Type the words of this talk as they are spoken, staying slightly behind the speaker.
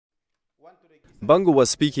Mbangu was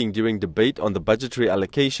speaking during debate on the budgetary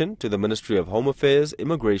allocation to the Ministry of Home Affairs,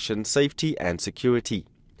 Immigration, Safety and Security.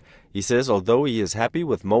 He says although he is happy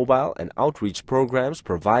with mobile and outreach programs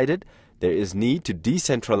provided, there is need to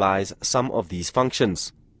decentralize some of these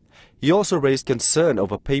functions. He also raised concern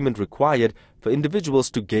over payment required for individuals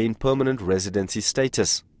to gain permanent residency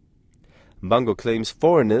status. Mbangu claims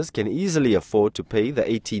foreigners can easily afford to pay the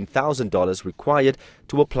 $18,000 required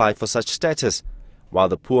to apply for such status, while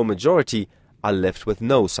the poor majority are left with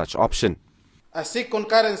no such option. I seek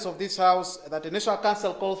concurrence of this House that the National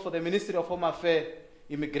Council calls for the Ministry of Home Affairs,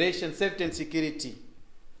 Immigration, Safety and Security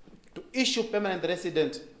to issue permanent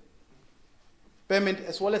resident permit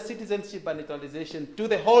as well as citizenship and naturalization to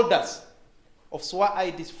the holders of SWA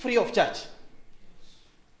IDs free of charge.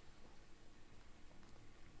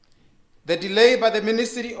 The delay by the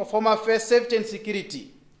Ministry of Home Affairs, Safety and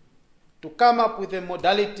Security to come up with the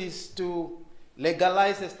modalities to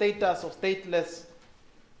legalize the status of stateless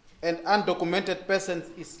and undocumented persons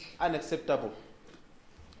is unacceptable.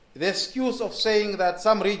 The excuse of saying that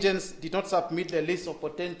some regions did not submit a list of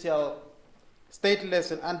potential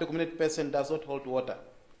stateless and undocumented persons does not hold water.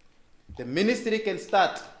 The ministry can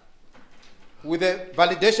start with a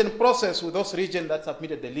validation process with those regions that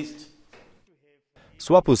submitted the list.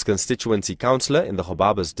 SWAPO's constituency councillor in the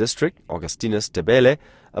Gobabas district, Augustinus Tebele,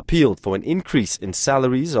 appealed for an increase in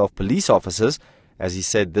salaries of police officers, as he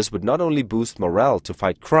said this would not only boost morale to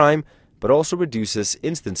fight crime, but also reduces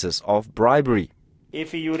instances of bribery.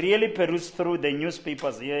 If you really peruse through the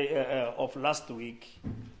newspapers of last week,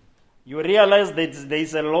 you realize that there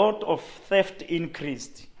is a lot of theft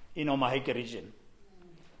increased in Omaheke region,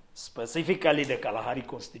 specifically the Kalahari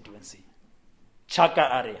constituency,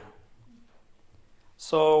 Chaka area.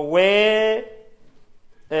 So where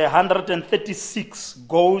 136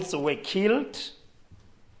 goats were killed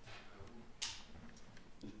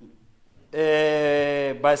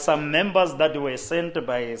by some members that were sent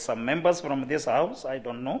by some members from this house, I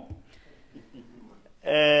don't know.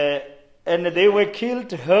 And they were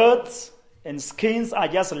killed, herds and skins are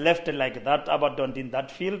just left like that, abandoned in that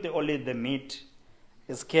field, only the meat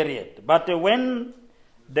is carried. But when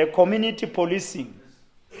the community policing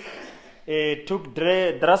took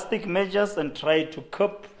drastic measures and tried to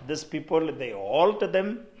curb these people, they halted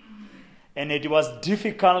them, and it was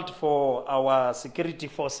difficult for our security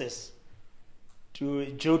forces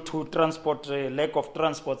due to transport, lack of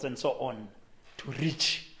transports and so on, to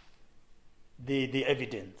reach the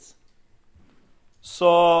evidence.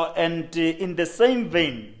 So, and in the same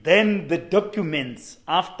vein, then the documents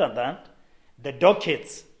after that, the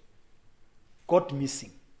dockets got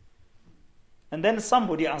missing. And then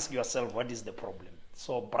somebody asks yourself, what is the problem?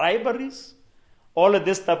 So briberies, all of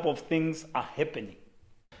this type of things are happening.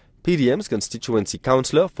 PDM's constituency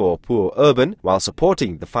councillor for Poor Urban, while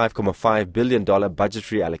supporting the $5.5 billion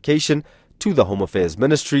budgetary allocation to the Home Affairs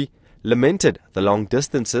Ministry, lamented the long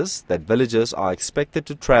distances that villagers are expected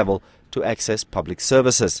to travel to access public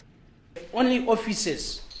services. Only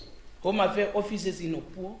offices, Home Affairs offices in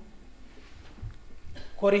Opuo,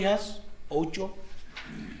 Korihas, Ocho,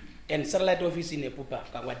 and satellite office in Epupa,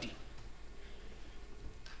 Kawati.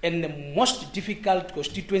 And the most difficult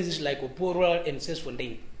constituencies like Opuo Rural and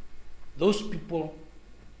Sesfontein, those people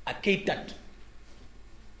are catered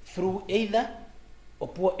through either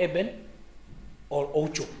Opuo Urban or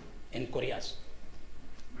Ocho and Koreas.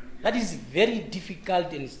 That is very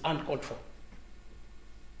difficult and is uncalled for.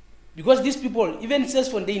 Because these people, even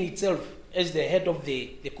Sesfontein itself, as the head of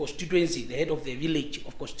the constituency, the head of the village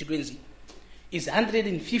of constituency, is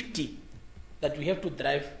 150 that we have to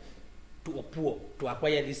drive to Opuo to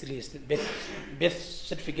acquire this birth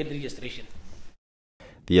certificate registration.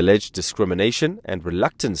 The alleged discrimination and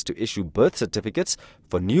reluctance to issue birth certificates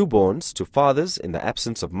for newborns to fathers in the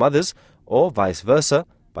absence of mothers or vice versa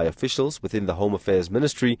by officials within the Home Affairs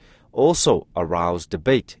Ministry also aroused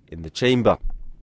debate in the chamber.